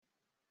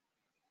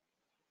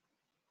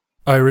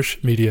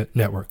Irish Media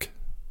Network.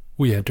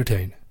 We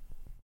entertain.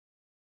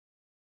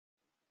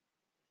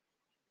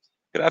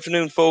 Good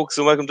afternoon, folks,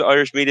 and welcome to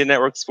Irish Media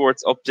Network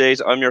Sports Update.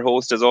 I'm your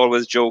host, as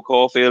always, Joe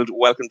Caulfield.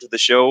 Welcome to the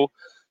show.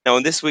 Now,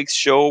 in this week's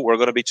show, we're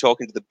going to be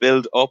talking to the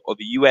build-up of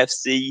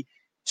UFC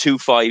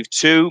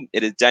 252.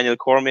 It is Daniel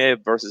Cormier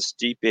versus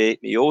Stipe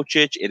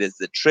Miocic. It is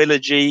the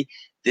trilogy.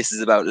 This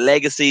is about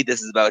legacy.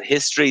 This is about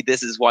history.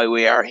 This is why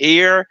we are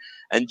here.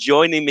 And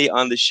joining me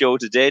on the show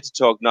today to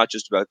talk not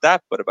just about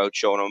that, but about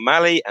Sean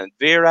O'Malley and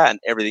Vera and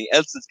everything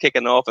else that's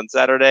kicking off on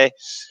Saturday.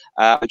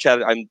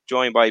 I'm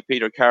joined by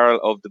Peter Carroll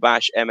of the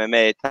Bash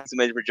MMA. Thanks so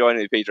much for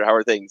joining me, Peter. How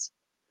are things?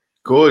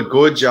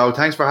 Good, Joe.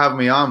 Thanks for having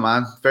me on,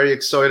 man. Very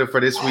excited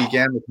for this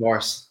weekend, of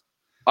course.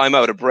 I'm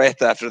out of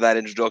breath after that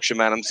introduction,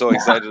 man. I'm so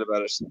excited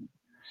about it.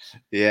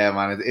 Yeah,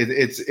 man.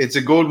 It's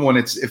a good one.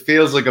 It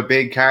feels like a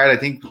big card. I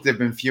think they've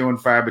been few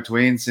and far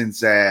between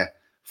since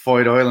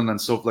Fight Island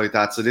and stuff like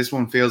that. So this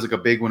one feels like a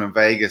big one in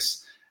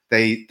Vegas.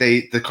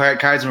 The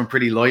cards have been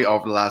pretty light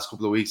over the last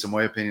couple of weeks, in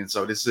my opinion.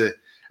 So this is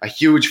a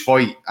huge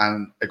fight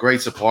and a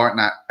great support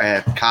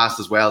cast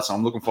as well. So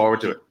I'm looking forward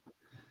to it.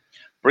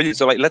 Brilliant.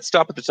 So let's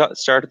start at the top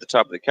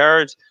of the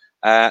card.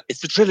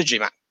 It's the trilogy,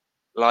 man.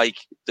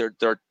 There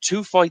are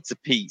two fights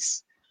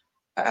apiece.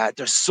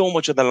 There's so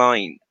much on the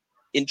line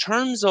in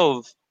terms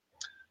of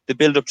the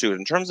build up to it,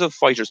 in terms of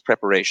fighters'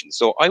 preparation.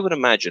 So I would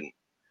imagine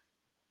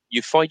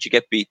you fight, you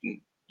get beaten,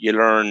 you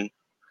learn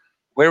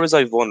where was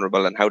I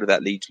vulnerable and how did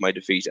that lead to my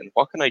defeat, and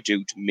what can I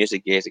do to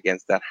mitigate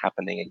against that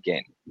happening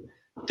again.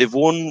 They've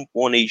won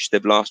one each,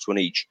 they've lost one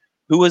each.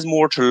 Who has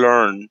more to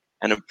learn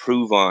and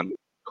improve on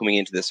coming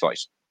into this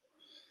fight?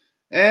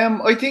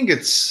 I think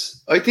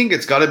it's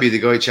got to be the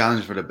guy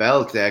challenging for the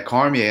belt,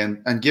 Cormier,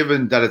 and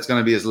given that it's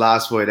going to be his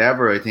last fight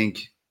ever, I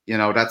think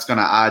that's going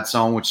to add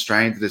so much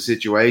strength to the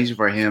situation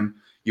for him.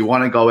 You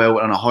want to go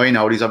out on a high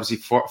note. He's obviously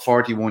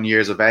 41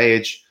 years of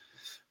age,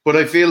 but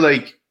I feel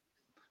like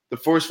the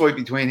first fight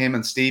between him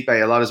and Stipe,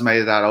 a lot is made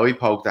of that eye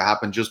poke that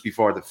happened just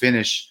before the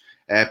finish.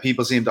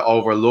 People seem to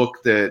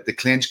overlook the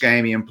clinch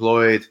game he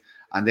employed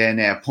and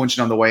then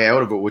punching on the way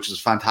out of it, which was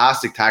a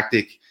fantastic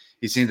tactic.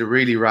 He seemed to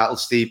really rattle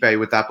Stipe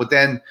with that. But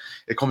then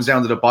it comes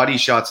down to the body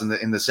shots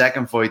in the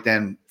second fight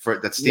then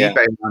that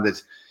Stipe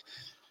landed.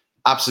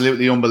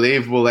 Absolutely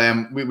unbelievable.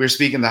 We were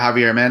speaking to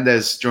Javier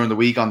Mendez during the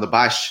week on the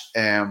Bash,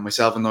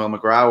 myself and Noel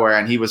McGraw,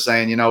 and he was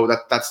saying,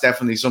 that's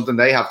definitely something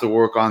they have to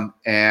work on.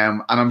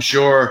 And I'm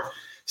sure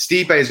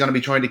Stipe is going to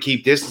be trying to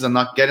keep distance and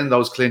not get in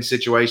those clinch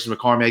situations with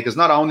Cormier, because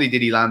not only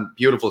did he land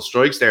beautiful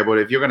strikes there, but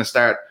if you're going to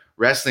start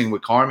wrestling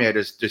with Cormier,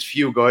 there's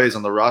few guys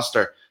on the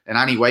roster in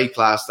any weight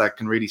class that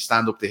can really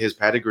stand up to his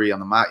pedigree on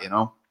the mat,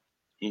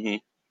 Mm-hmm.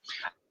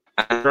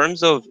 In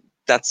terms of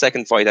that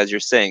second fight, as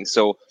you're saying,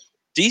 so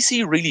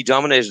DC really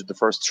dominated the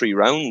first 3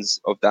 rounds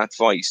of that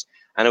fight,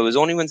 and it was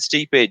only when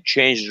Stipe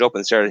changed it up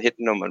and started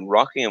hitting him and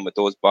rocking him with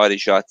those body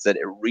shots that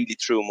it really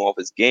threw him off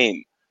his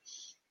game.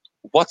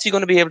 What's he going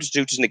to be able to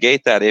do to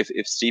negate that if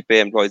Stipe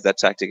employs that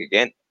tactic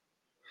again?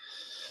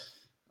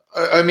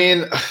 I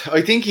mean,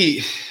 I think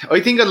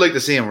I'd like to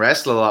see him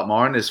wrestle a lot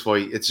more in this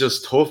fight. It's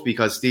just tough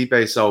because Stipe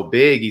is so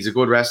big. He's a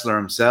good wrestler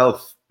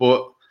himself,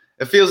 but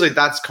it feels like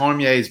that's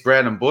Cormier's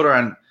bread and butter.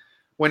 And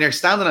when you're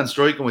standing and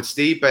striking with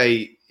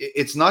Stipe,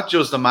 it's not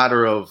just a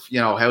matter of,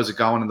 how's it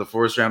going in the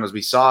first round, as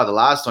we saw the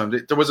last time.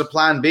 There was a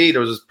plan B.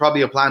 There was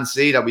probably a plan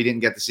C that we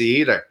didn't get to see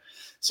either.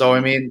 So,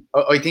 I mean,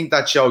 I think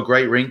that showed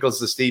great wrinkles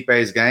to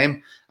Stipe's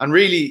game. And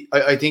really,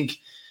 I think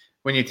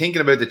when you're thinking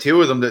about the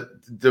two of them,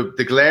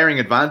 the glaring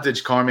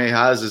advantage Cormier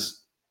has is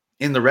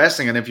in the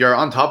wrestling. And if you're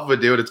on top of a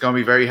dude, it's going to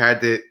be very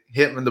hard to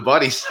hit him in the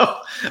body. So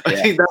I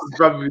think that's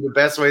probably the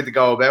best way to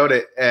go about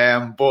it.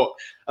 But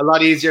a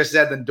lot easier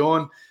said than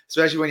done,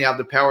 especially when you have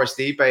the power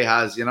Stipe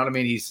has. You know what I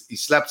mean? He's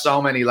slept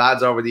so many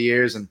lads over the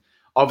years and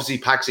obviously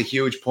packs a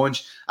huge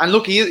punch. And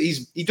look, he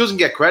doesn't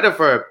get credit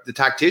for the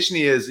tactician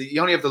he is. You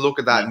only have to look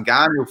at that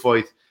Ngannou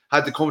fight.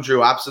 Had to come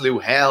through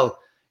absolute hell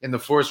in the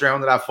first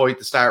round of that fight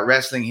to start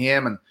wrestling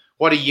him. And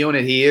what a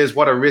unit he is.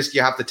 What a risk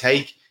you have to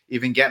take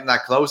even getting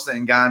that close to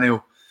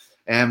Ngannou.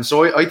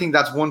 So I think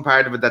that's one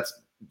part of it that's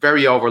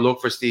very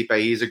overlooked for Stipe.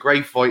 He's a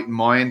great fighting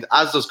mind,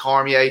 as does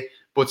Cormier.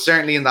 But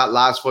certainly in that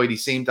last fight, he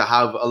seemed to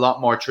have a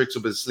lot more tricks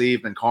up his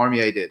sleeve than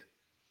Cormier did.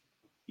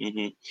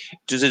 Mm-hmm.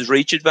 Does his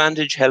reach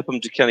advantage help him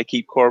to kind of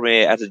keep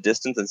Cormier at a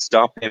distance and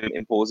stop him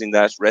imposing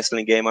that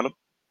wrestling game on him?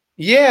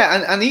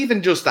 Yeah, and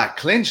even just that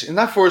clinch. In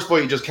that first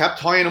fight, he just kept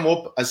tying him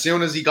up. As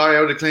soon as he got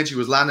out of the clinch, he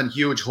was landing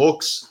huge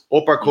hooks,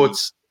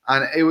 uppercuts.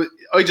 And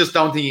I just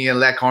don't think you can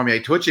let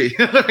Cormier touch it.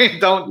 I mean,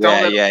 don't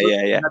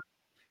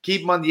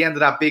keep him on the end of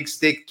that big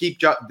stick.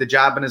 Keep the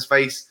jab in his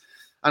face.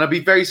 And I'd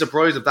be very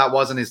surprised if that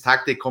wasn't his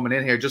tactic coming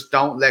in here. Just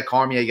don't let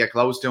Cormier get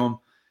close to him.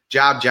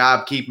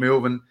 Jab, keep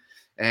moving.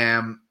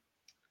 It's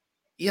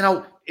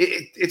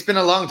been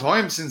a long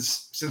time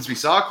since we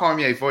saw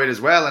Cormier fight as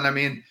well. And I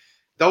mean,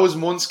 those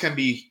months can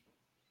be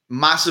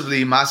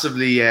massively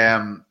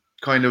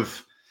kind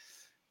of,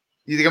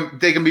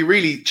 they can be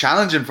really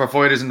challenging for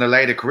fighters in their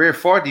later career.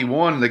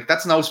 41, like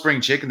that's no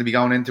spring chicken to be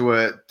going into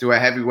a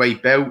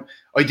heavyweight bout.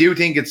 I do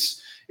think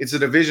it's it's a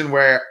division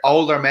where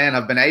older men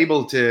have been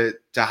able to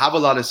have a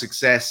lot of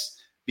success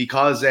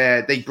because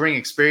they bring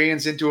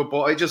experience into it.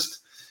 But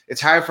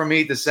it's hard for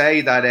me to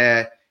say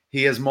that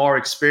he has more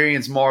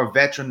experience, more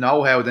veteran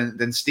know-how than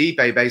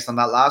Stipe based on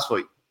that last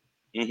fight.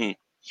 Mm-hmm.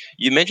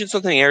 You mentioned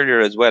something earlier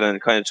as well, and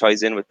it kind of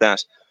ties in with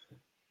that.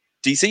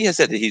 DC has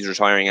said that he's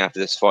retiring after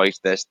this fight,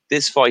 that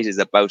this fight is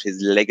about his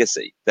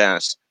legacy,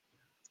 that,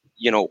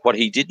 what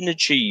he didn't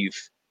achieve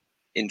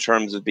in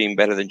terms of being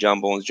better than John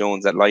Bones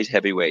Jones at light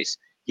heavyweight,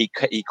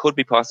 he could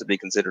be possibly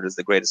considered as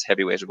the greatest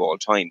heavyweight of all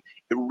time.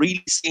 It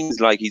really seems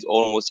like he's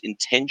almost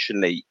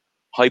intentionally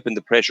heaping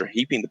the pressure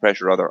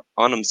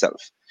on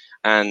himself.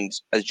 And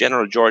as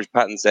General George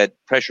Patton said,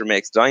 pressure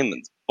makes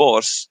diamonds.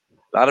 But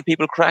a lot of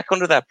people crack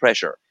under that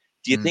pressure.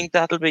 Do you think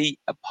that'll be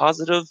a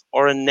positive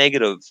or a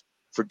negative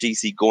for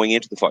DC going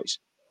into the fight?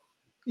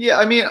 Yeah,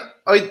 I mean,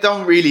 I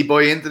don't really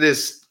buy into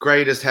this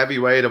greatest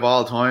heavyweight of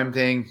all time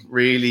thing,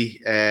 really.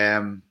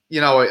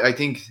 I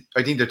think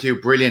they're two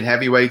brilliant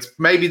heavyweights,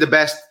 maybe the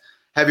best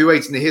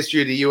heavyweights in the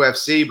history of the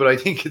UFC. But I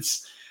think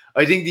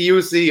the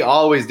UFC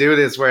always do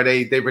this, where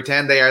they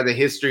pretend they are the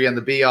history and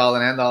the be all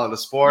and end all of the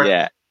sport.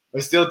 Yeah, I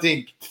still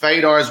think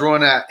Fedor's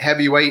run at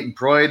heavyweight and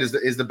Pride is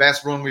the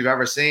best run we've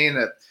ever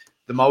seen.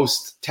 The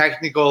most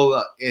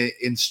technical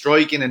in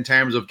striking in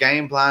terms of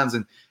game plans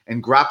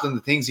and grappling.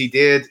 The things he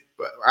did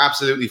are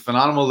absolutely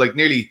phenomenal, like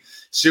nearly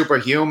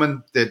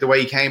superhuman. The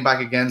way he came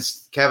back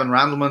against Kevin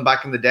Randleman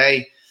back in the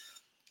day.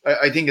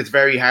 I think it's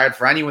very hard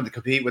for anyone to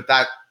compete with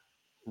that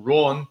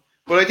run.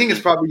 But I think it's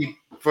probably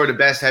for the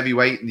best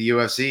heavyweight in the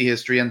UFC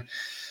history. And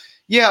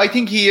yeah, I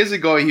think he is a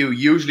guy who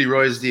usually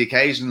rises to the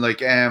occasion.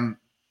 Like,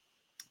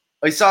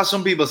 I saw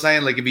some people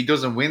saying, like, if he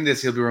doesn't win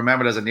this, he'll be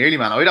remembered as an early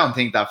man. I don't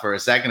think that for a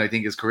second. I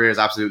think his career is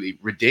absolutely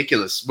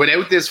ridiculous.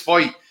 Without this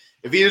fight,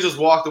 if he had just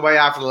walked away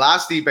after the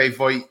last Stipe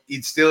fight,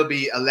 he'd still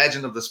be a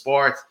legend of the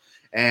sport.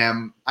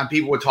 And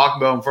people would talk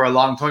about him for a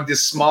long time.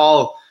 This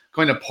small,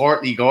 kind of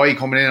portly guy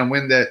coming in and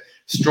win the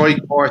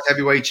Strikeforce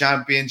Heavyweight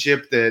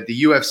Championship, the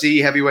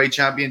UFC Heavyweight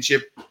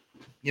Championship,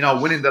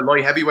 winning the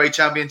Light Heavyweight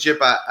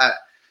Championship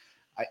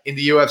in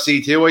the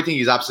UFC too. I think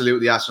he's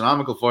absolutely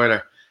astronomical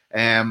fighter.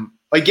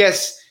 I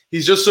guess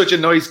he's just such a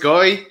nice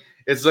guy.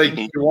 It's like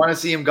you want to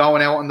see him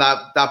going out on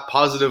that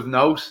positive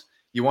note.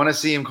 You want to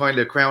see him kind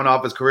of crown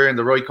off his career in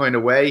the right kind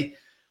of way.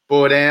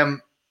 But, I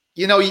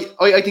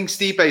think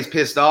Stipe's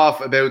pissed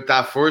off about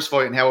that first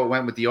fight and how it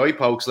went with the eye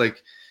pokes.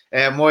 Like,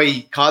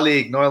 my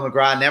colleague, Noel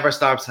McGrath, never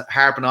stops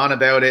harping on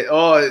about it.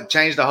 Oh, it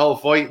changed the whole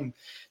fight. And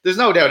there's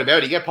no doubt about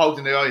it. You get poked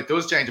in the eye, it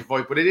does change the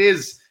fight. But it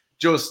is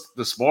just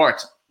the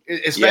sport.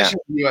 Especially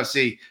in the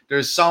UFC,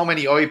 there's so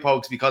many eye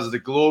pokes because of the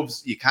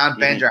gloves. You can't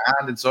bend your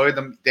hand inside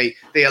them.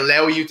 They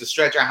allow you to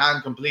stretch your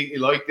hand completely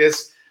like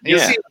this. And you'll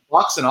see it in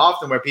boxing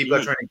often where people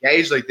are trying to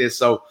engage like this.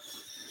 So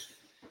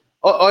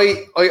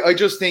I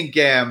just think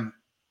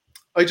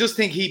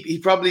he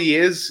probably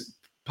is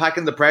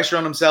packing the pressure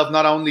on himself,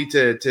 not only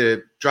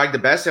to drag the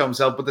best out of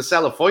himself, but to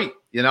sell a fight.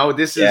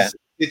 This is a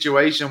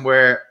situation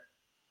where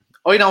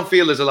I don't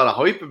feel there's a lot of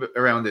hype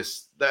around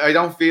this.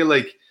 I feel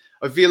like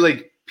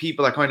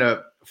people are kind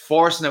of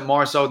forcing it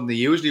more so than they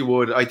usually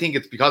would. I think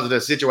it's because of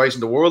the situation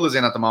the world is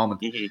in at the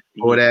moment.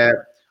 But I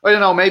don't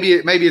know, maybe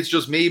it's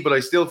just me, but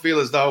I still feel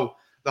as though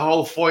the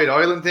whole Fight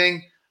Island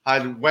thing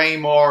had way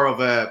more of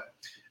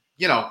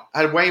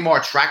had way more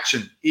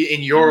traction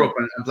in Europe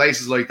and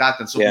places like that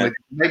than something like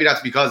that. Maybe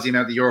that's because the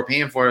amount of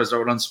European fighters that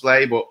were on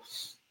display, but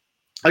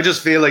I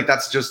just feel like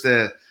that's just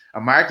a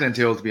marketing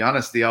tool, to be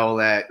honest. The whole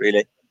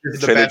really the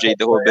trilogy,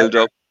 the whole build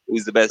up,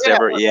 who's the best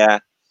ever,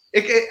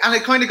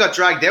 It kind of got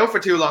dragged out for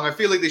too long. I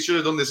feel like they should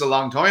have done this a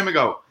long time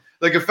ago.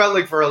 Like, it felt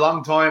like for a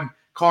long time,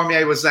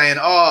 Cormier was saying,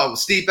 oh,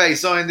 Stipe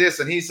signed this,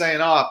 and he's saying,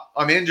 oh,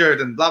 I'm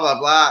injured, and blah, blah,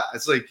 blah.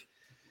 It's like,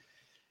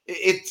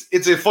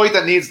 it's a fight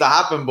that needs to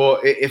happen,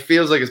 but it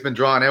feels like it's been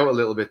drawn out a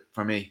little bit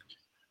for me.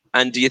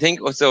 And do you think,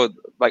 so,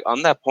 like,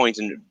 on that point,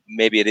 and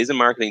maybe it is a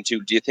marketing tool,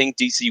 do you think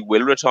DC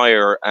will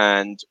retire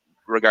and,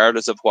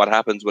 regardless of what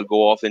happens, will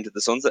go off into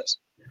the sunset?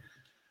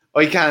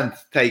 I can't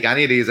take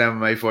any of these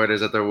MMA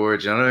fighters at their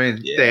word. You know what I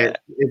mean?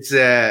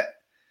 Yeah.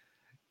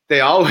 They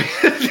always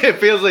it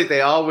feels like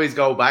they always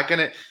go back in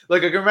it.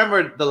 Like, I can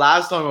remember the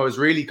last time I was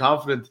really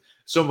confident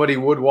somebody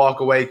would walk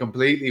away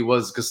completely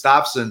was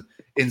Gustafsson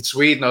in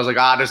Sweden. I was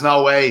like, there's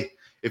no way.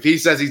 If he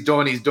says he's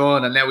done, he's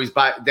done, and now he's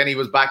back. Then he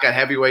was back at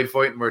heavyweight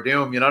fighting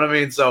Verdum. You know what I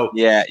mean? So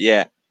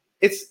yeah.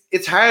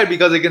 It's hard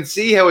because I can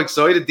see how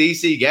excited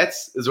DC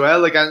gets as well.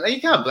 Like, and you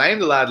can't blame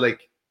the lad.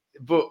 Like.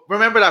 But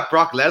remember that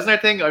Brock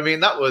Lesnar thing? I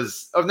mean,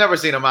 I've never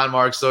seen a man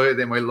more excited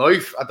in my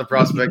life at the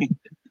prospect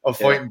of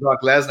fighting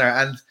Brock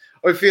Lesnar. And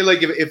I feel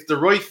like if the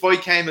right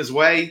fight came his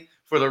way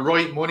for the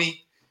right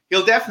money,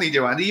 he'll definitely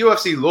do it. And the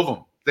UFC love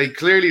him. They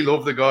clearly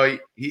love the guy.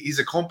 He's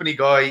a company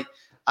guy.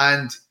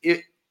 And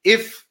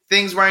if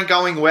things weren't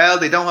going well,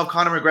 they don't have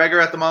Conor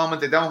McGregor at the moment.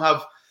 They don't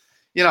have,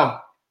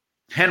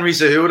 Henry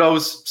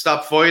Cejudo's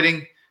stopped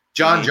fighting.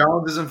 John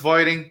Jones isn't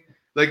fighting.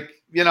 Like,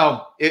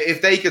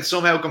 if they could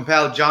somehow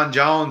compel John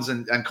Jones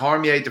and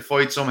Cormier to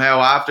fight somehow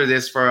after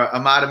this for a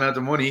mad amount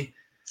of money.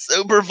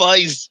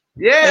 Supervised.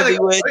 Yeah,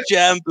 heavyweight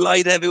champ,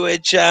 light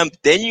heavyweight champ.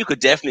 Then you could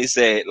definitely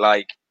say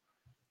like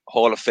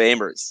Hall of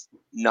Famers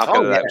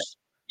knocking it out.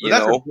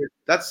 Well,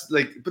 that's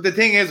like, but the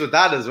thing is with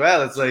that as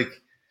well, it's like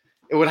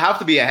it would have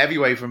to be a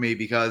heavyweight for me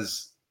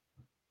because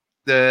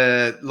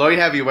the light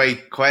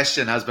heavyweight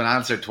question has been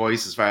answered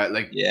twice as far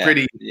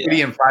pretty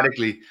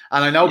emphatically.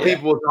 And I know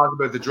people will talk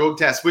about the drug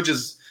test, which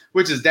is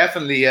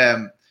definitely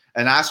an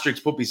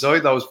asterisk put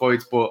beside those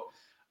fights, but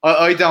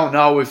I don't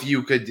know if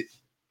you could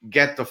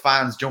get the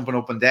fans jumping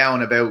up and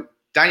down about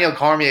Daniel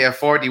Cormier at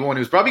 41,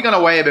 who's probably going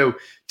to weigh about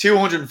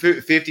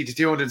 250 to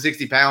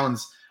 260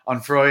 pounds on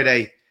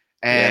Friday,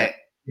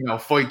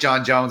 fight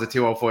John Jones at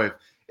 205.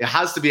 It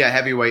has to be a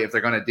heavyweight if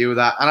they're going to do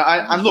that.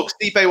 And look,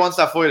 Stipe wants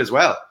that fight as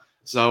well.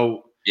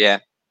 So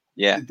I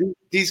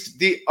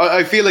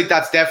feel like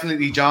that's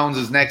definitely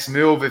Jones's next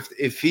move.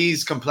 If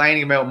he's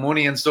complaining about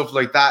money and stuff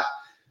like that,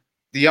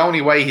 the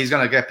only way he's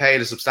going to get paid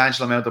a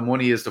substantial amount of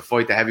money is to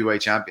fight the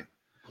heavyweight champion.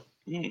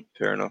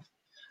 Fair enough.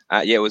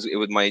 It was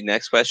my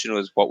next question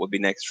was what would be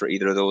next for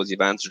either of those.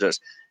 You've answered it.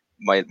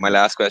 My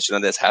last question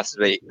on this has to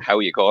be, how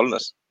are you calling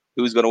it?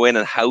 Who's going to win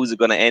and how is it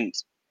going to end?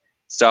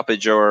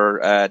 Stoppage or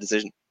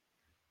decision?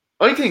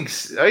 I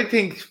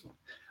think.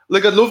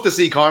 Look, I'd love to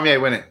see Cormier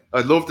win it.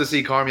 But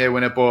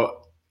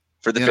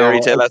for the fairy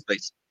tale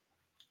aspect.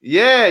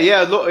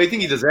 Yeah. Look, I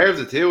think he deserves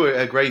it too.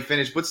 A great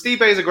finish. But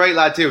Stipe is a great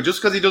lad too.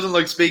 Just because he doesn't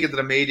like speaking to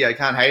the media, I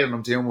can't hate on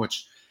him too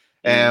much.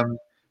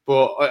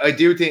 But I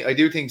do think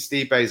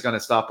Stipe is going to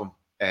stop him.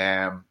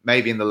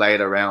 Maybe in the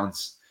later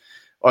rounds.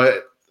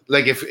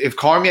 Like if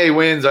Cormier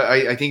wins,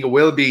 I think it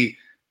will be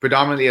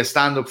predominantly a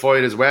stand-up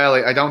fight as well.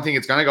 I don't think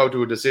it's going to go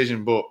to a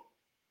decision, but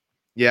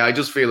yeah, I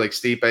just feel like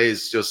Stipe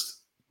is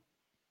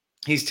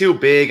he's too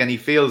big and he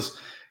feels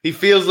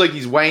like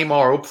he's way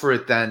more up for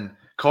it than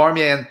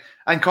Cormier.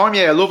 And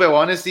Cormier, I love how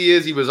honest he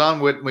is. He was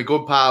on with my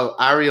good pal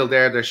Ariel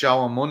there, their show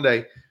on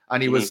Monday,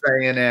 and he was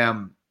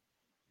saying,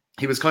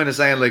 he was kind of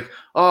saying like,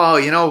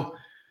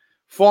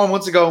 4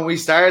 months ago when we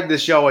started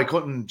this show, I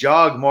couldn't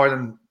jog more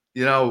than,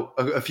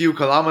 a few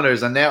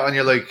kilometers. And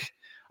you're like,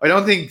 I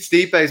don't think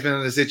Stipe has been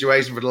in a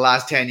situation for the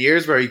last 10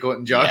 years where he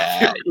couldn't jog.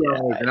 Yeah.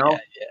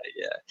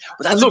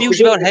 But that's the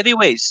beauty about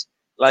heavyweights.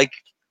 Like,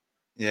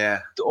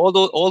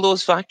 all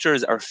those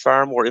factors are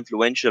far more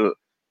influential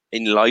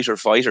in lighter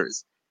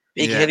fighters.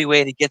 Big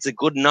heavyweight, he gets a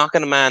good knock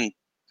on a man,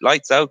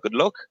 lights out, good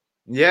luck.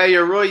 Yeah,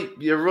 you're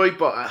right.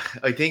 But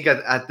I think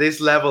at this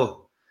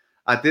level,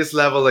 like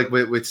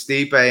with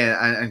Stipe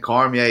and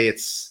Cormier,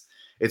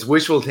 it's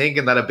wishful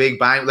thinking that a big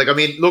bang. Like, I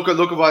mean, look at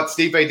what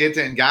Stipe did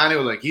to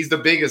Ngannou. Like, he's the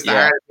biggest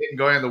hardest hitting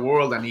guy in the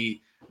world, and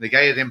he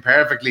negated him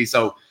perfectly.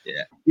 So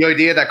the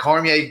idea that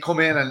Cormier come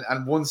in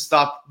and one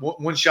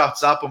shot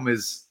stop him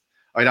is,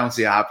 I don't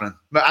see it happening.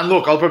 And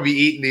look, I'll probably be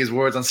eating these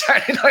words on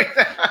Saturday night.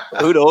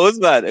 Who knows,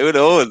 man? Who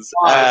knows?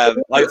 I'm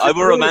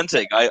a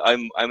romantic.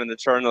 I'm an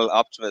eternal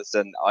optimist,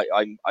 and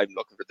I'm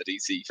looking for the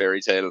DC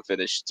fairy tale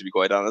finish. To be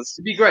quite honest,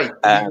 it'd be great.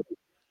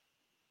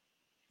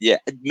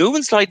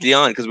 Moving slightly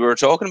on, because we were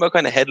talking about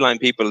kind of headline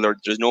people.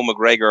 There's no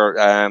McGregor,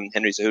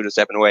 Henry Cejudo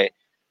stepping away.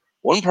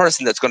 One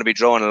person that's going to be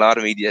drawing a lot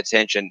of media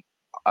attention,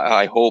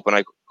 I hope, and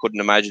I couldn't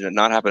imagine it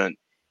not happening,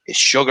 is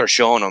Sugar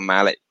Sean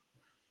O'Malley.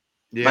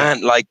 Yeah.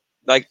 Man, like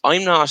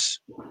I'm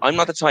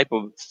not the type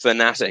of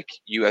fanatic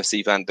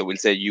UFC fan that will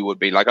say you would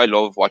be. Like, I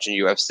love watching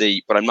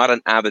UFC, but I'm not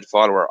an avid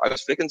follower. I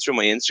was flicking through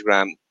my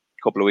Instagram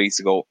a couple of weeks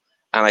ago,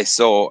 and I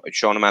saw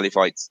Sean O'Malley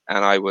fights,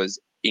 and I was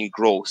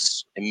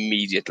engrossed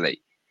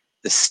immediately.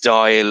 The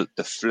style,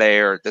 the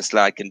flair, this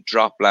lad can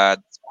drop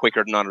lads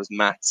quicker than on his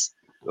mats.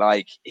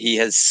 Like, he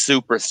has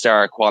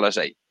superstar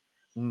quality.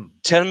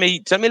 Tell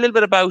me a little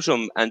bit about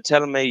him, and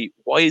tell me,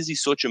 why is he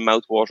such a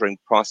mouthwatering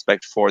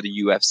prospect for the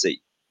UFC?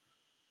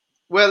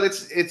 Well,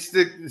 it's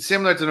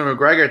similar to the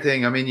McGregor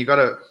thing. I mean, you got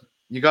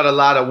a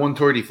lad at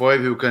 135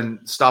 who can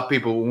stop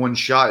people with one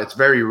shot. It's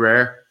very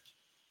rare.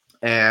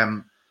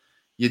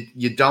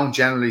 You don't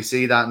generally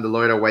see that in the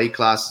lighter weight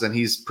classes, and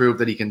he's proved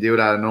that he can do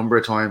that a number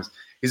of times.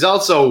 He's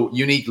also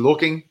unique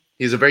looking.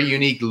 He's a very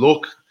unique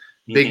look,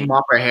 big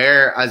mopper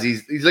hair. As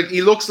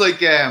he looks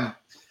like a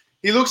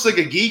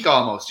geek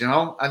almost,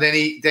 And then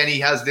he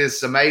has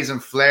this amazing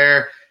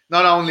flair,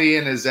 not only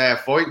in his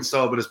fighting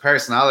style but his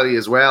personality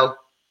as well.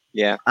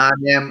 Yeah,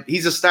 and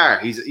he's a star.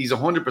 He's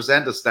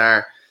 100% a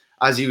star.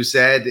 As you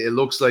said, it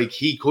looks like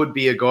he could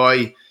be a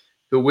guy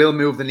who will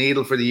move the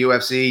needle for the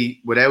UFC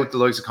without the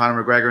likes of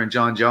Conor McGregor and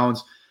John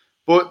Jones.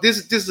 But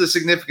this is a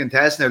significant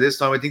test now. This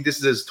time, I think this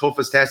is his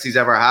toughest test he's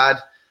ever had.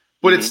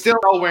 But it's still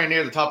nowhere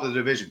near the top of the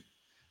division.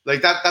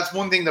 Like that's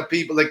one thing that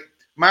people like.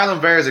 Marlon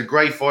Vera is a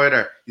great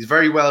fighter. He's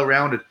very well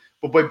rounded.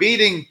 But by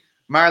beating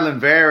Marlon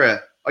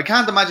Vera, I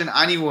can't imagine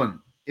anyone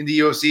in the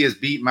UFC has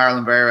beat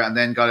Marlon Vera and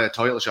then got a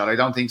title shot. I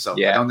don't think so.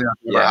 I don't think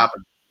that's ever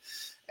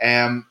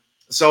happened.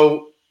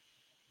 So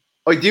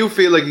I do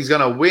feel like he's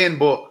going to win,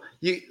 but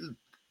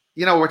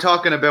we're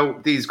talking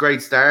about these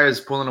great stars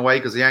pulling away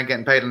because they aren't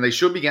getting paid, and they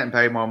should be getting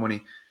paid more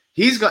money.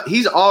 He's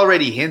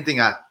already hinting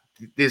at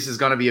this is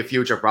going to be a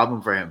future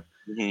problem for him.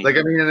 Like,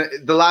 I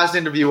mean, the last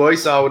interview I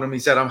saw with him, he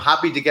said, I'm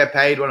happy to get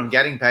paid when I'm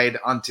getting paid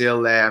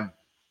until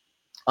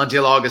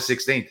until August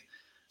 16th.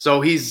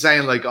 So he's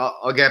saying like,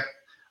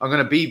 I'm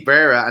going to beat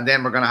Vera, and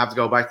then we're going to have to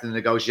go back to the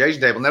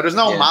negotiation table. Now, there's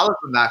no malice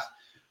in that,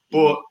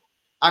 but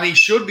and he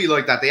should be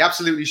like that. They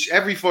absolutely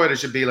every fighter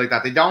should be like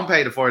that. They don't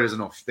pay the fighters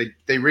enough.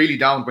 They really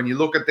don't. When you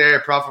look at their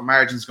profit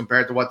margins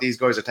compared to what these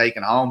guys are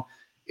taking home,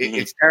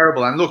 it's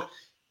terrible. And look,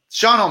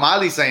 Sean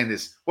O'Malley's saying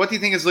this. What do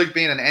you think it's like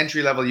being an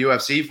entry-level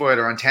UFC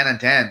fighter on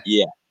 10-10?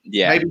 Yeah.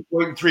 Maybe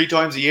fighting 3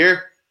 times a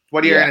year.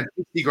 What are you earning?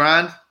 60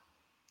 grand?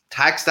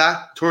 Tax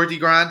that, 30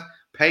 grand,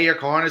 pay your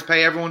corners,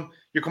 pay everyone.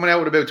 You're coming out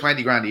with about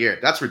 20 grand a year.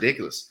 That's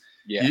ridiculous.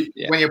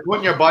 When you're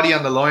putting your body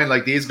on the line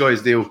like these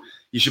guys do,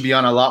 you should be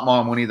on a lot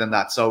more money than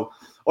that. So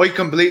I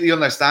completely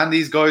understand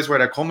these guys where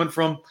they're coming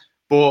from,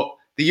 but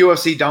the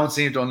UFC don't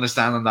seem to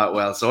understand them that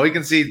well. So I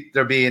can see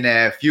there being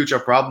future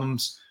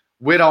problems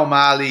with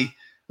O'Malley.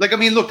 Like, I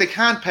mean, look, they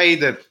can't pay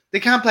the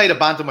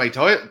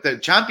bantamweight the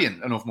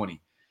champion enough money.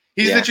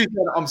 He's literally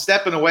said, I'm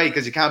stepping away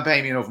because you can't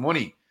pay me enough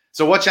money.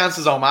 So what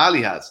chances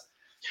O'Malley has?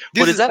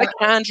 But is that a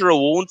can't or a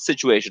won't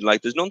situation?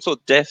 Like, there's none so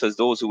deaf as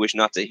those who wish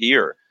not to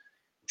hear.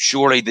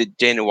 Surely the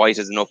Dana White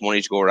has enough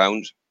money to go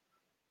around.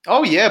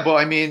 Oh yeah, but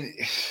I mean,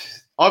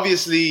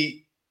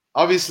 obviously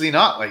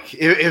not. Like,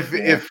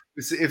 if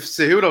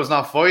Cejudo's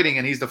not fighting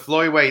and he's the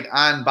flyweight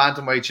and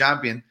bantamweight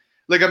champion,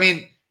 like, I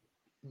mean,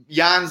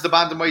 Jan's the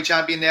bantamweight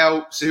champion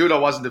now.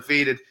 Cejudo wasn't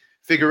defeated.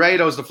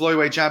 Figueiredo's the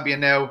flyweight champion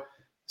now.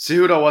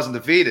 Cejudo wasn't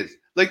defeated.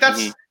 Like,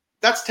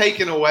 that's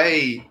taken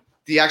away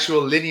the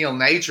actual lineal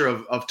nature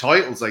of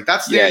titles. Like,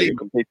 that's you're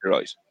completely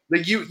right.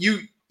 Like, you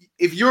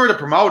if you're the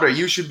promoter,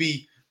 you should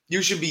be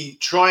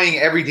trying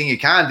everything you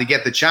can to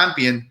get the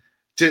champion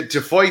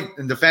to fight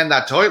and defend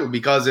that title,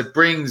 because it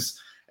brings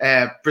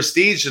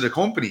prestige to the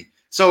company.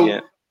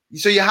 So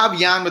you have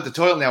Jan with the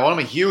title now. I'm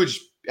a huge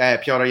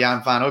Petr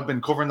Yan fan. I've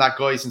been covering that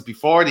guy since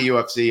before the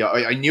UFC.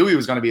 I knew he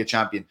was going to be a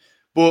champion.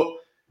 But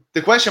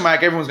the question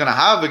mark everyone's going to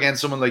have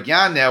against someone like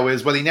Jan now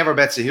is, well, he never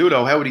bet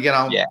Cejudo. How would he get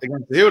on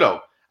against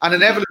Cejudo? And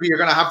inevitably, you're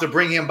going to have to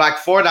bring him back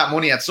for that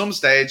money at some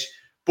stage.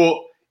 But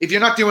if you're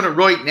not doing it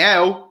right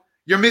now,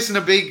 you're missing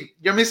a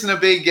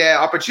big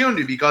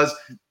opportunity, because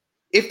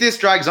if this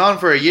drags on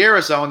for a year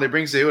or so and they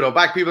bring Cejudo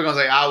back, people are going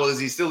to say, well, is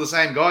he still the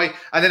same guy?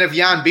 And then if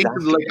Jan beats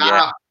him,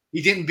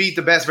 he didn't beat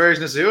the best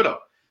version of Cejudo.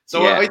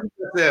 So I think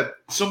that's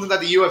something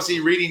that the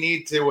UFC really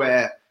need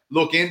to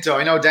look into.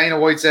 I know Dana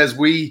White says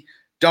we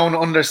don't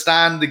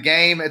understand the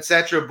game,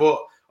 etc.,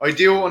 but I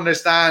do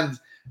understand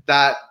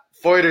that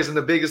fighters in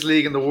the biggest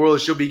league in the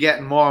world should be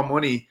getting more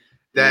money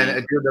than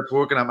a dude that's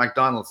working at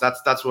McDonald's.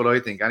 That's what I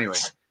think anyway.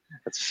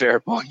 That's a fair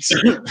point.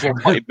 Fair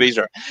point,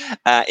 Peter.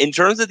 In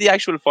terms of the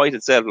actual fight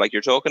itself, like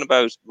you're talking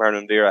about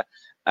Marlon Vera,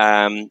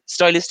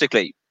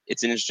 stylistically,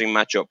 it's an interesting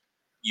matchup.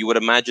 You would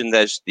imagine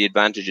that the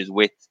advantage is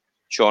with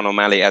Sean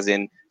O'Malley, as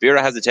in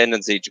Vera has a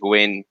tendency to go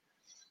in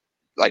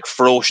like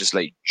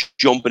ferociously,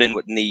 jumping in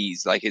with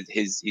knees, like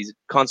he's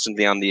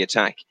constantly on the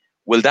attack.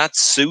 Will that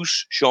suit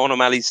Sean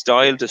O'Malley's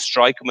style to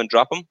strike him and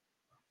drop him?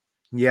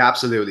 Yeah,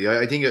 absolutely.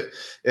 I think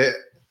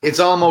it's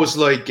almost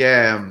like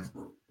it's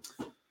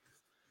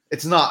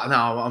not. No,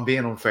 I'm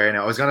being unfair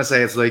now. I was going to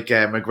say it's like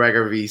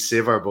McGregor v.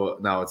 Siver,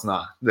 but no, it's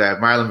not.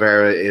 Marlon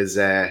Vera is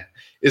a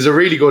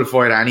really good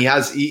fighter, and he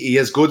has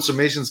good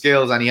submission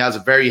skills, and he has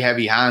very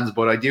heavy hands.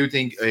 But I do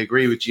think I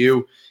agree with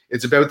you.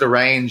 It's about the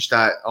range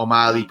that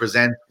O'Malley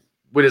presents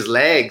with his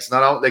legs.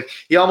 Like,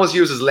 he almost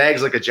uses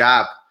legs like a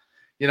jab.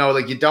 You know,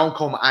 like, you don't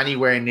come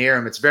anywhere near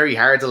him. It's very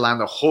hard to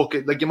land a hook.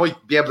 Like, you might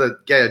be able to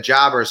get a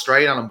jab or a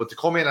straight on him, but to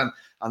come in and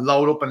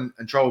load up and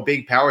throw a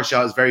big power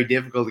shot is very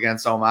difficult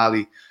against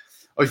O'Malley.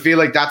 I feel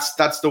like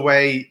that's the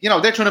way,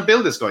 they're trying to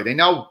build this guy. They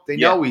know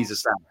he's a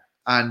star.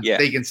 And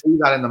they can see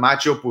that in the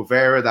matchup with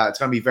Vera, that it's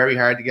going to be very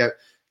hard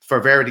for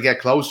Vera to get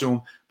close to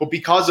him. But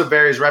because of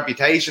Vera's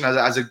reputation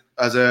as a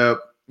a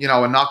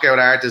knockout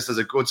artist, as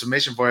a good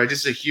submission fighter, this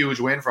is a huge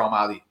win for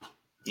O'Malley.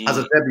 As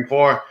I said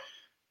before,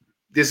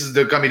 this is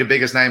going to be the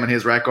biggest name on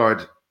his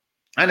record.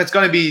 And it's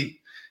going to be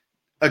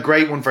a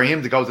great one for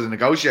him to go to the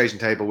negotiation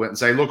table with and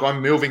say, look,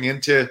 I'm moving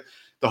into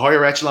the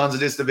higher echelons of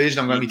this division.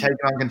 I'm going to be taking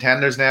on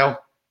contenders now.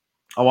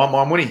 I want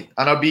more money.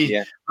 And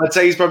I'd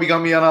say he's probably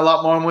going to be on a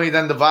lot more money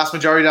than the vast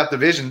majority of that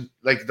division.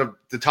 Like the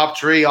top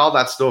three, all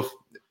that stuff,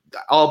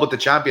 all but the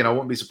champion. I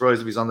wouldn't be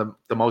surprised if he's on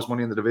the most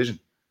money in the division.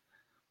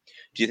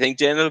 Do you think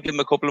Dana will give him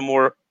a couple of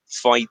more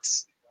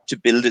fights to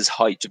build his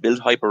height, to build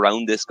hype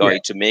around this guy,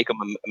 to make him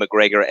a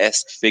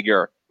McGregor-esque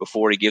figure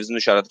before he gives him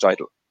a shot at the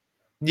title?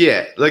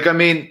 Yeah, like, I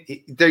mean,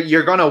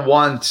 you're going to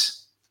want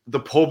the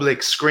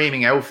public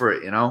screaming out for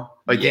it,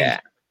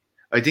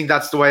 I think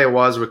that's the way it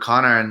was with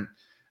Conor, and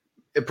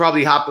it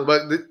probably happened,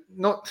 but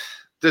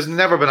there's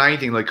never been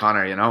anything like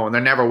Conor, and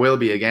there never will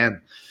be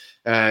again.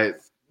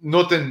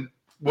 Nothing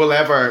will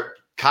ever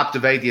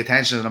captivate the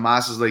attention of the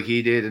masses like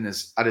he did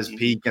at his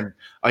peak, and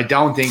I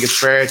don't think it's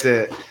fair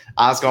to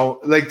ask,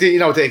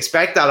 to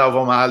expect that of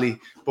O'Malley.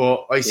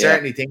 But I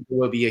certainly think there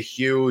will be a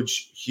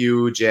huge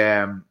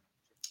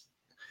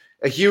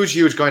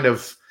kind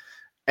of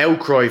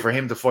outcry for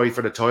him to fight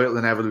for the title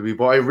inevitably.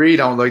 But I really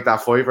don't like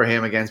that fight for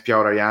him against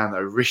Petr Yan. I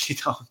really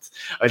don't.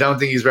 I don't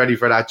think he's ready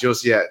for that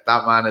just yet.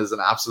 That man is an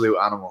absolute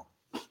animal.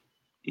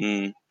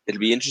 It'll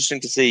be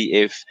interesting to see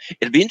if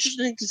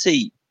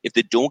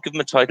they don't give him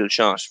a title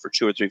shot for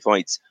 2 or 3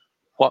 fights,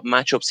 what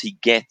matchups he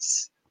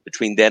gets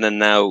between then and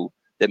now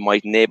that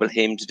might enable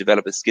him to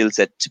develop a skill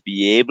set to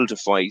be able to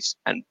fight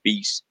and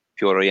beat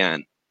Petr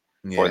Yan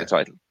for the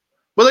title.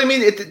 Well, I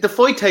mean, the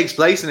fight takes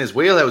place in his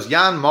wheelhouse.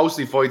 Yan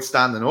mostly fights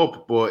standing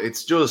up, but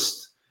it's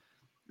just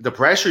the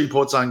pressure he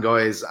puts on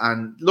guys.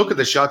 And look at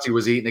the shots he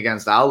was eating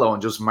against Aldo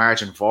and just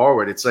marching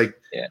forward. It's like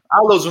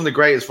Aldo's one of the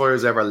greatest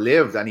fighters ever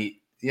lived, and he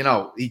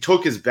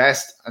took his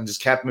best and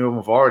just kept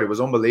moving forward. It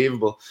was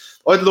unbelievable.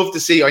 I'd love to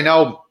see. I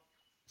know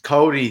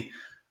Cody.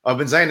 I've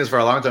been saying this for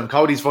a long time.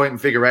 Cody's fighting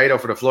Figueiredo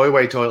for the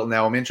flyweight title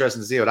now. I'm interested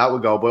to see how that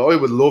would go. But I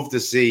would love to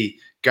see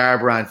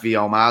Garbrandt v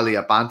O'Malley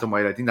at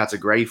bantamweight. I think that's a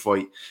great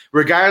fight.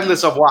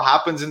 Regardless of what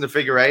happens in the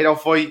Figueiredo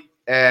fight,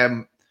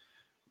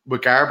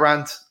 with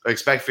Garbrandt, I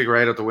expect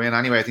Figueiredo to win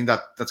anyway. I think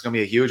that's going to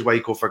be a huge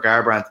weight cut for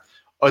Garbrandt.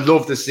 I'd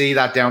love to see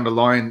that down the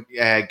line,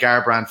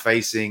 Garbrandt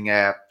facing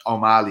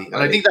O'Malley. And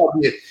I think that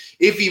would be it.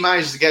 If he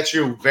manages to get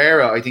through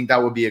Vera, I think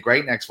that would be a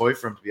great next fight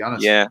for him, to be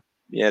honest. Yeah,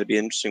 it'd be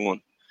an interesting one.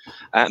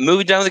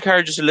 Moving down the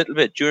card just a little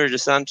bit, Junior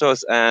Dos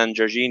Santos and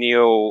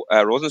Jorginho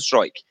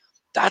Rozenstruik.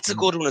 That's a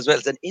good one as well.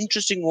 It's an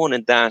interesting one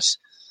in that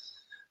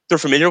they're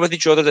familiar with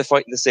each other. They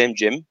fight in the same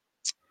gym.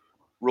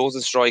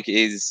 Rozenstruik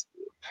is,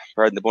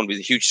 pardon the pun, he's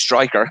a huge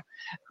striker.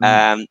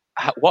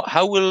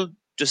 How will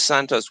Dos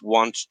Santos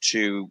want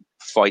to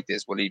fight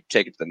this? Will he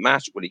take it to the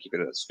mat? Will he keep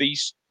it at his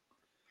feet?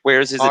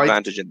 Where is his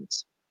advantage in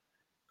this?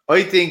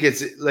 I think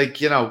it's like,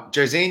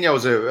 Jorginho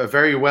is a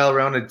very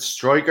well-rounded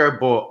striker,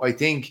 but I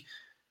think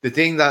the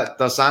thing that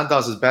Dos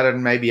Santos is better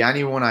than maybe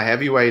anyone at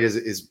heavyweight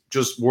is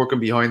just working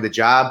behind the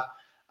jab.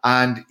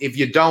 And if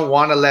you don't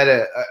want to let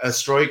a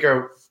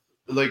striker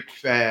like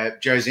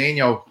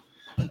Jorginho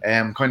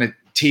kind of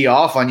tee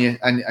off on you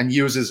and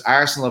use his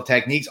arsenal of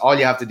techniques, all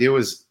you have to do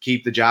is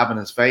keep the jab in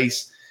his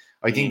face.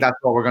 I think that's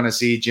what we're going to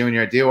see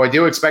Junior do. I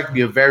do expect to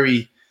be a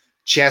very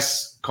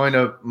chess kind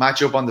of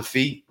matchup on the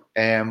feet.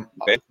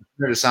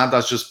 Dos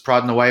Santos just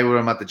prodding away with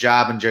him at the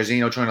jab and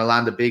Jorginho trying to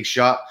land a big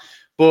shot.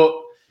 But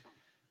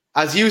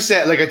as you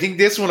said, I think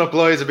this one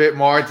applies a bit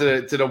more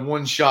to the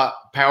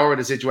one-shot power of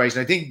the situation.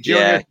 I think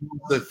Junior is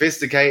a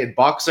sophisticated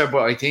boxer,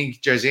 but I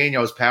think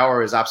Jorginho's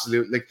power is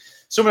absolute.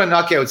 Some of the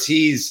knockouts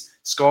he's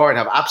scored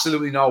have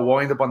absolutely no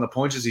wind-up on the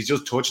punches. He's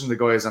just touching the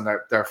guys and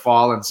they're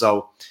falling.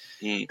 So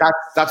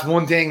that's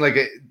one thing.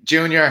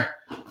 Junior's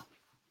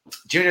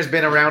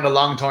been around a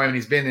long time, and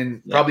he's been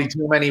in probably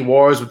too many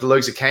wars with the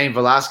likes of Cain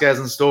Velasquez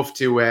and stuff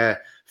to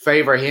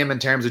favor him in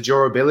terms of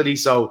durability.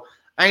 So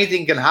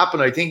anything can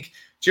happen. I think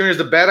Junior's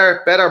the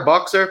better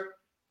boxer,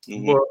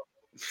 but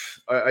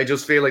I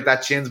just feel like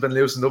that chin's been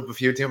loosened up a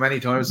few too many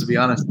times, to be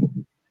honest.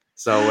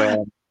 So,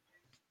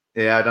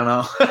 I don't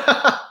know.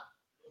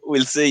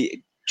 We'll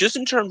see. Just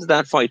in terms of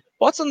that fight,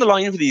 what's on the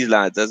line for these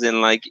lads? As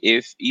in,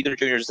 if either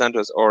Junior Dos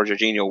Santos or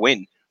Jorginho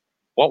win,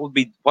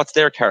 what's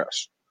their carrot?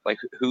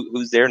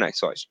 Who's their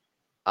next fight?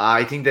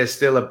 I think there's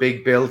still a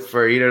big build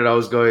for either of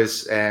those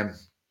guys.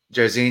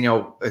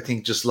 Jorginho, I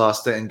think, just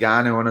lost to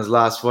Ngannou in his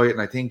last fight,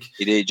 and I think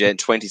he did in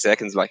 20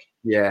 seconds.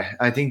 Yeah,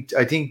 I think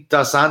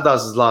Dos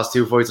Santos has lost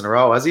 2 fights in a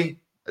row. Has he?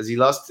 Has he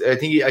lost? I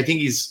think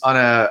he's on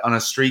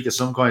a streak of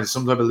some kind,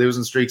 some type of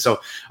losing streak.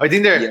 So I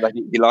think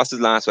he lost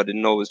his last. So I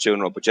didn't know it was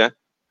 2-0, but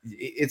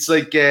it's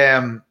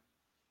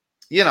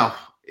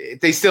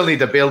they still need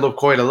to build up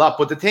quite a lot.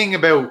 But the thing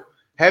about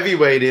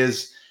heavyweight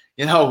is,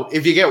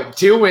 if you get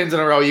 2 wins in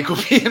a row, you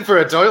could be in for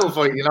a title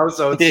fight.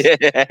 So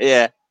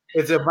it's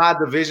it's a bad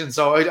division.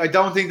 So I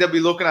don't think they'll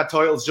be looking at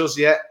titles just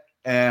yet.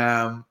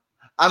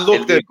 And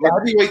look, the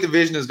heavyweight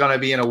division is going to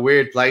be in a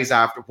weird place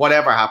after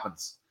whatever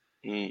happens.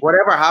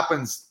 Whatever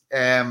happens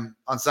on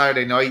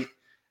Saturday night,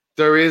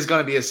 there is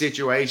going to be a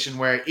situation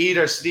where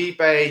either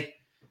Stipe,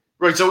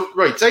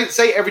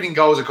 say everything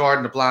goes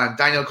according to plan,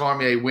 Daniel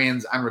Cormier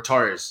wins and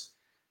retires.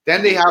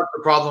 Then they have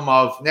the problem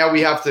of now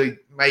we have to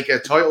make a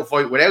title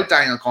fight without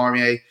Daniel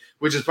Cormier,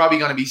 which is probably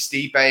going to be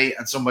Stipe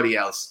and somebody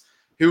else.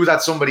 Who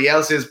that somebody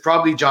else is,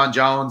 probably John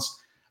Jones.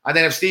 And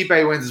then if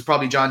Stipe wins, it's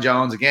probably John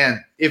Jones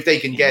again, if they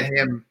can get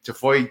him to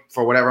fight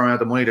for whatever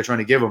amount of money they're trying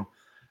to give him.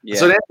 Yeah.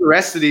 So then the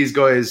rest of these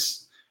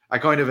guys are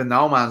kind of in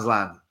no man's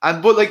land.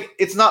 But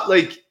it's not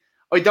like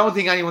I don't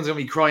think anyone's going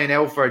to be crying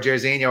out for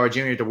Jorginho or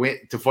Junior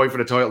to fight for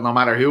the title, no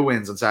matter who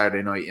wins on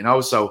Saturday night.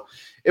 So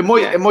it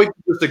might be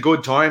just a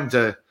good time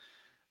to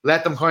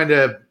let them kind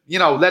of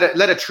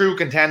let a true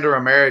contender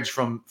emerge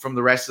from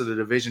the rest of the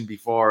division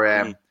before.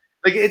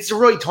 It's the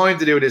right time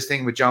to do this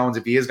thing with Jones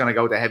if he is going to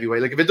go to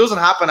heavyweight. If it doesn't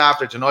happen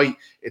after tonight,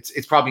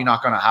 it's probably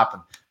not going to happen.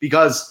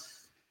 Because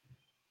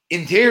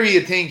in theory, you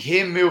think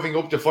him moving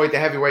up to fight the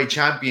heavyweight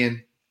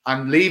champion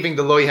and leaving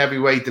the light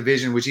heavyweight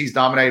division, which he's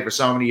dominated for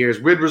so many years,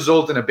 would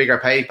result in a bigger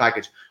pay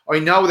package. I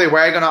know they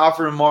were going to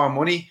offer him more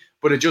money,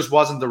 but it just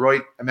wasn't the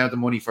right amount of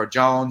money for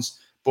Jones.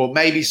 But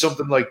maybe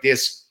something like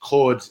this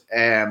could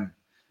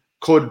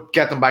could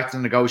get them back to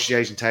the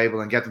negotiation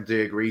table and get them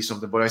to agree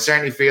something. But I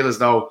certainly feel as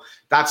though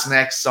that's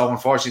next. So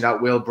unfortunately,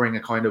 that will bring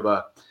a kind of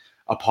a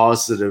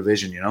pause to the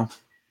division, you know?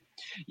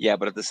 Yeah,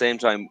 but at the same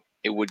time,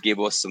 it would give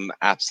us some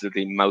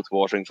absolutely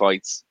mouth-watering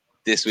fights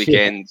this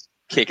weekend,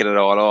 kicking it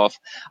all off.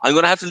 I'm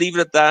going to have to leave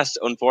it at that,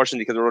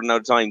 unfortunately, because we're running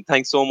out of time.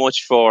 Thanks so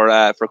much for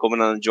coming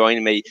on and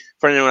joining me.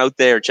 For anyone out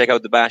there, check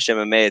out the Bash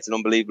MMA. It's an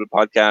unbelievable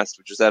podcast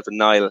with yourself and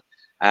Niall.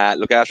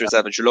 Look after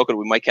yourself, and sure, look,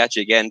 we might catch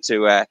you again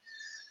to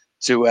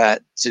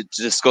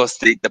discuss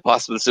the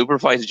possible super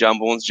fight of John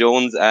Bones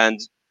Jones and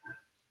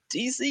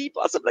DC,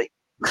 possibly.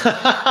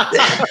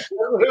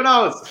 Who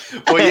knows?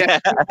 But yeah,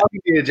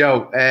 thank you,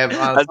 Joe.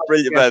 That's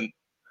brilliant, man.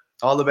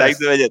 All the best.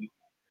 Thanks a million.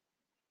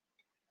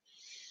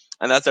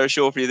 And that's our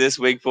show for you this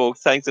week,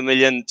 folks. Thanks a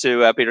million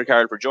to Peter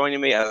Carroll for joining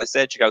me. As I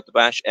said, check out the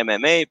Bash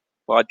MMA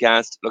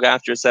podcast. Look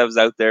after yourselves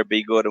out there.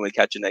 Be good, and we'll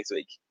catch you next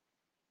week.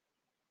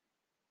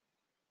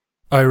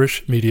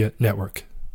 Irish Media Network.